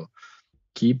too. So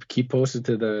keep posted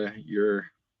to your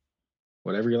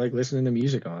whatever you like listening to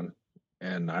music on.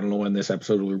 And I don't know when this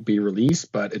episode will be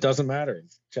released, but it doesn't matter.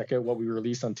 Check out what we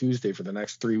released on Tuesday for the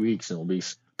next 3 weeks, and it'll be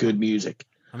good music.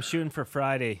 I'm shooting for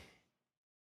Friday,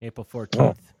 April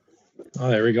 14th. Oh,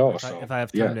 there we go. If I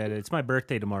have time to edit. It's my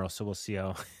birthday tomorrow, so we'll see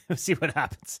what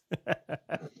happens.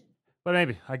 But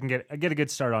maybe I can get a good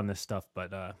start on this stuff.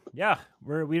 But yeah,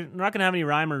 we're not gonna have any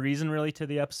rhyme or reason really to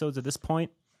the episodes at this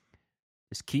point.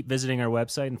 Just keep visiting our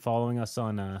website and following us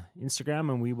on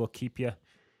Instagram, and we will keep you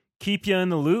in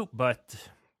the loop. But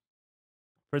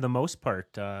for the most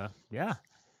part, yeah.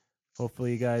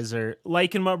 Hopefully you guys are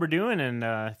liking what we're doing, and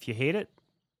if you hate it,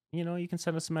 you can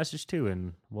send us a message too,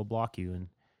 and we'll block you and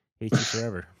hate you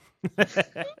forever.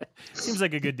 Seems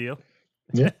like a good deal.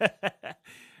 Yeah.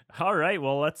 All right.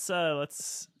 Well, let's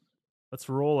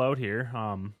roll out here.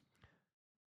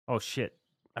 Oh shit!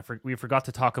 We forgot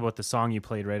to talk about the song you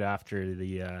played right after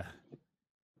the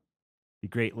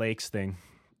Great Lakes thing.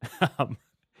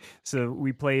 So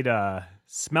we played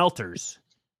Smelters,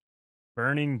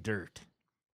 Burning Dirt.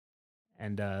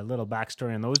 And a little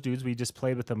backstory on those dudes. We just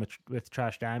played with them with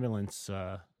Trashed Ambulance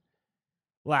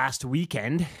last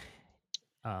weekend.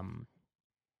 And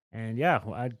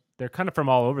yeah, they're kind of from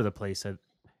all over the place.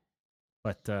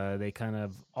 But they kind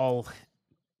of all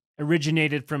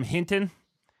originated from Hinton.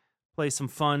 Play some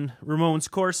fun Ramones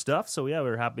core stuff. So yeah,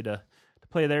 we're happy to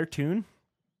play their tune.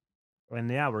 And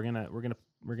yeah, we're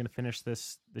gonna finish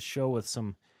the show with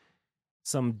some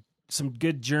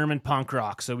good German punk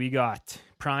rock. So we got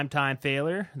Primetime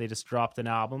Failure. They just dropped an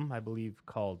album, I believe,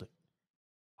 called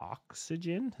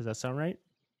Oxygen. Does that sound right?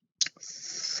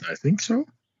 I think so.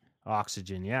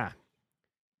 Oxygen, yeah.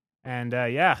 And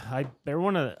yeah,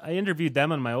 I interviewed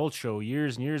them on my old show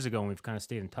years and years ago, and we've kind of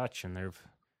stayed in touch, and they've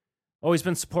always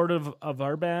been supportive of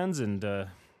our bands, and yeah,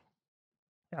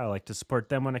 I like to support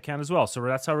them when I can as well. So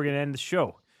that's how we're going to end the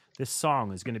show. This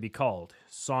song is going to be called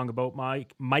Song About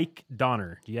Mike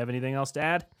Donner. Do you have anything else to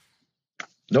add?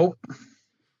 Nope.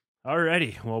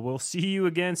 Alrighty. Well, we'll see you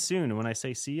again soon. And when I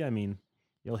say see, I mean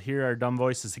you'll hear our dumb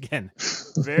voices again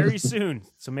very soon.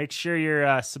 So make sure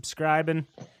you're subscribing,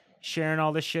 sharing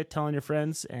all this shit, telling your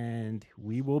friends, and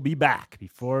we will be back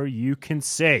before you can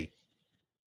say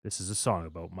this is a song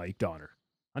about Mike Donner.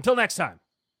 Until next time,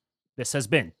 this has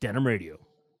been Denim Radio.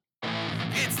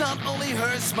 It's not only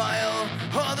her smile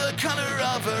or the color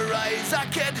of her eyes, I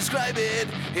can't describe it.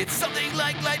 It's something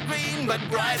like light green but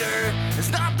brighter.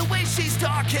 It's not the way she's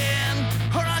talking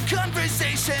or our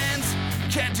conversations,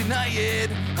 can't deny it.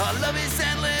 Our love is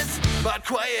endless but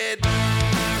quiet.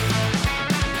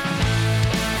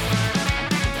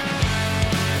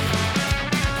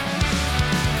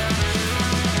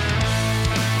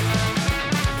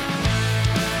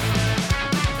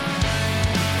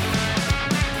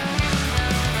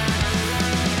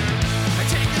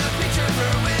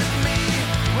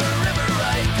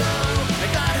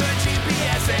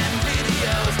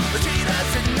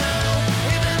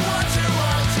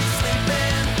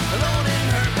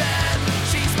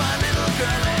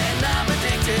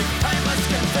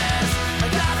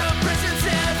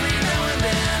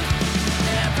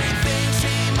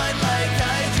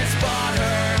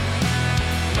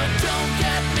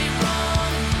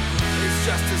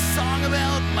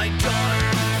 About my daughter.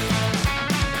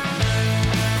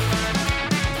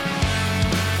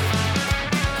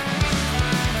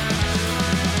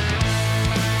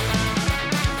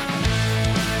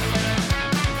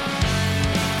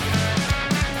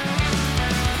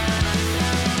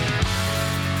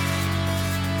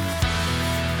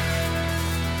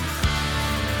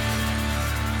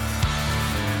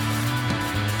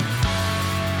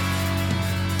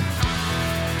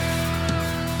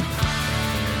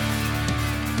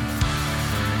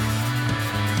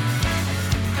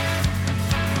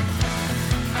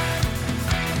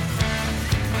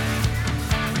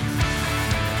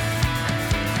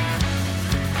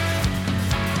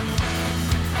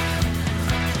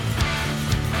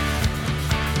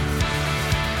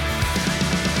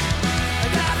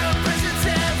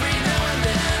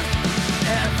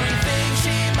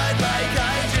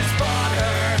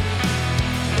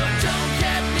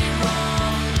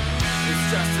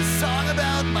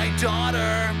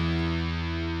 Daughter.